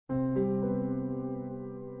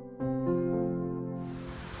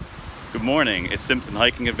Good morning, it's Simpson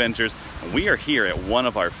Hiking Adventures, and we are here at one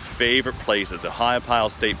of our favorite places,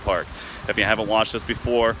 Ohiopyle State Park. If you haven't watched us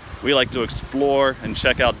before, we like to explore and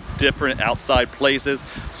check out different outside places.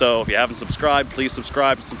 So if you haven't subscribed, please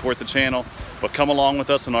subscribe to support the channel. But come along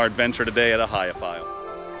with us on our adventure today at Ohiopyle.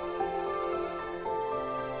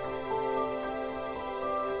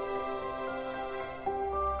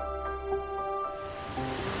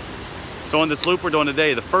 So on this loop we're doing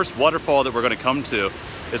today, the first waterfall that we're going to come to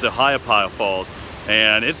is Ohiopyle Falls.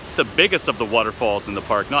 And it's the biggest of the waterfalls in the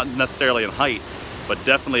park, not necessarily in height, but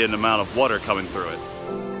definitely an amount of water coming through it.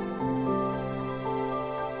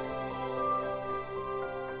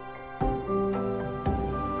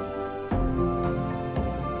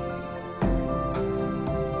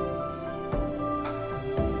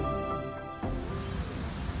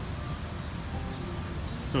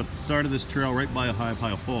 So at the start of this trail, right by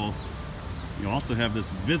Ohiopyle Falls, you also have this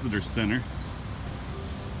visitor center.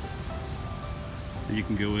 You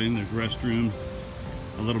can go in, there's restrooms,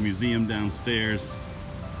 a little museum downstairs.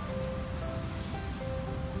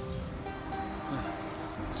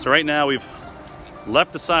 So right now we've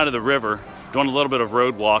left the side of the river, doing a little bit of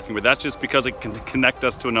road walking, but that's just because it can connect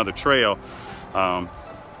us to another trail.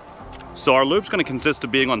 So our loop's going to consist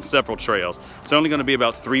of being on several trails. It's only going to be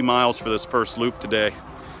about 3 miles for this first loop today.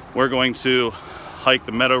 We're going to hike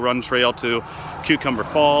the Meadow Run Trail to Cucumber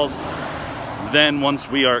Falls. Then once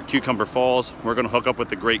we are at Cucumber Falls, we're going to hook up with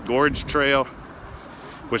the Great Gorge Trail,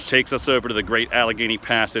 which takes us over to the Great Allegheny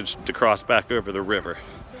Passage to cross back over the river.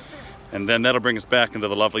 And then that'll bring us back into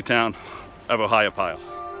the lovely town of Ohiopyle.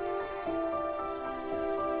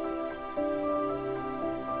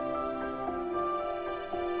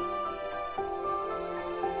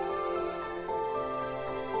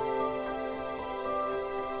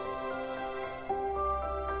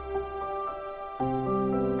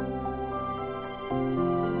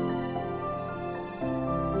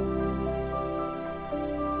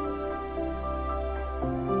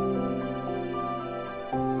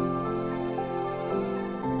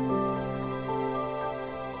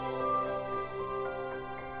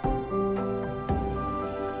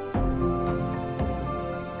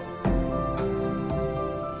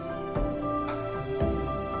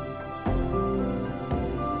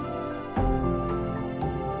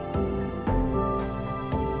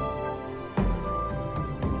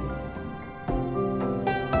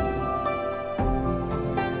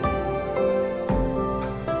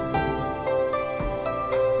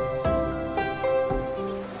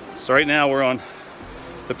 So right now we're on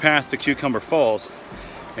the path to Cucumber Falls,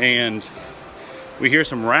 and we hear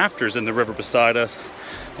some rafters in the river beside us,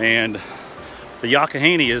 and the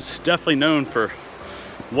Allegheny is definitely known for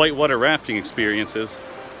whitewater rafting experiences.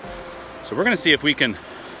 So we're going to see if we can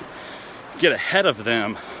get ahead of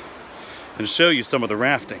them and show you some of the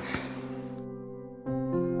rafting.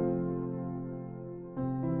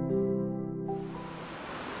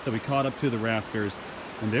 So we caught up to the rafters,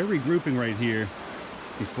 and they're regrouping right here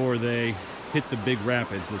before they hit the big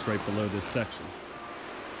rapids that's right below this section.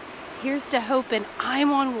 Here's to hoping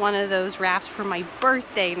I'm on one of those rafts for my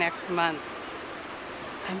birthday next month.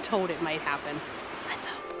 I'm told it might happen. Let's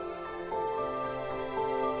hope.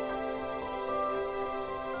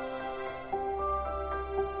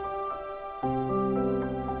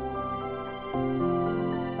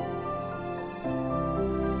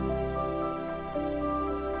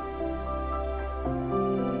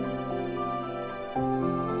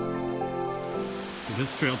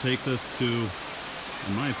 This trail takes us to,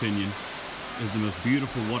 in my opinion, is the most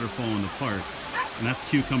beautiful waterfall in the park, and that's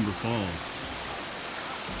Cucumber Falls.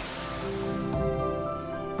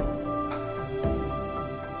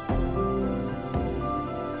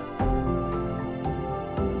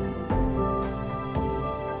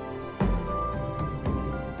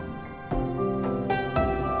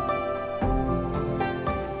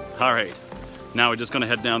 All right, now we're just gonna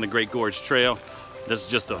head down the Great Gorge Trail. This is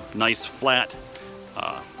just a nice flat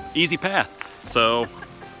easy path, so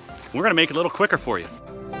we're gonna make it a little quicker for you.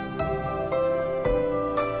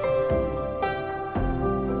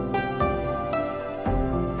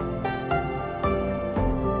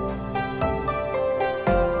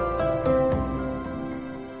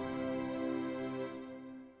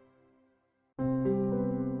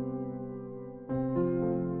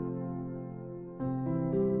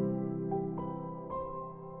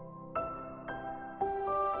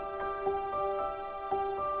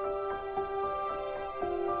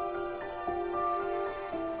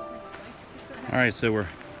 All right, so we're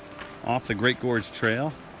off the Great Gorge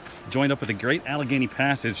Trail, joined up with the Great Allegheny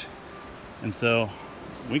Passage, and so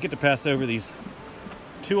we get to pass over these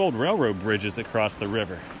two old railroad bridges that cross the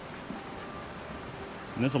river.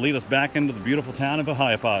 And this will lead us back into the beautiful town of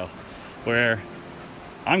Ohiopyle, where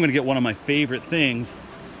I'm gonna get one of my favorite things,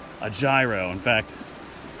 a gyro. In fact,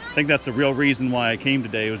 I think that's the real reason why I came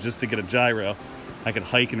today, was just to get a gyro. I could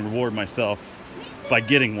hike and reward myself by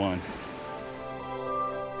getting one.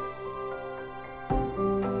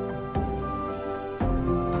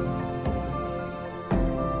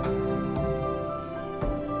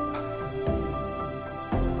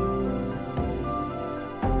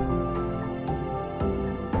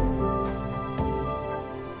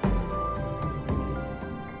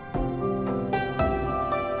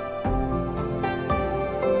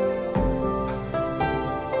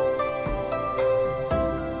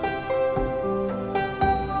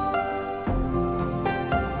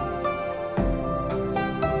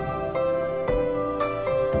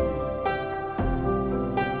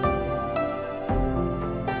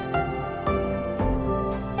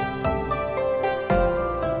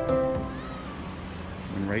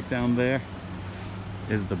 Right down there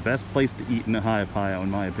is the best place to eat in Ohiopyle, in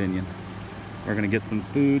my opinion. We're gonna get some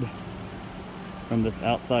food from this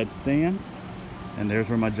outside stand, and there's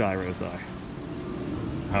where my gyros are.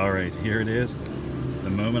 All right, here it is, the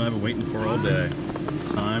moment I've been waiting for all day.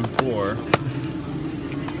 Time for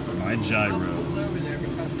my gyro.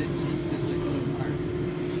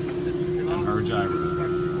 And her gyro.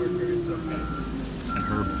 And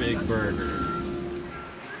her big burger.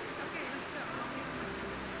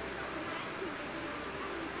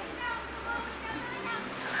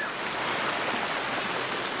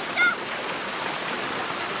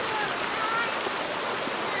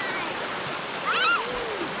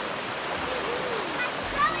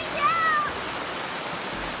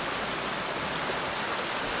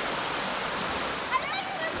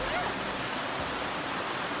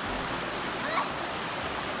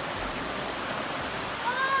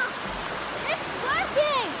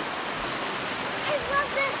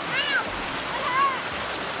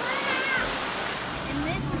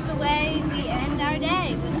 We end our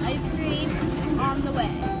day with ice cream on the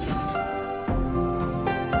way.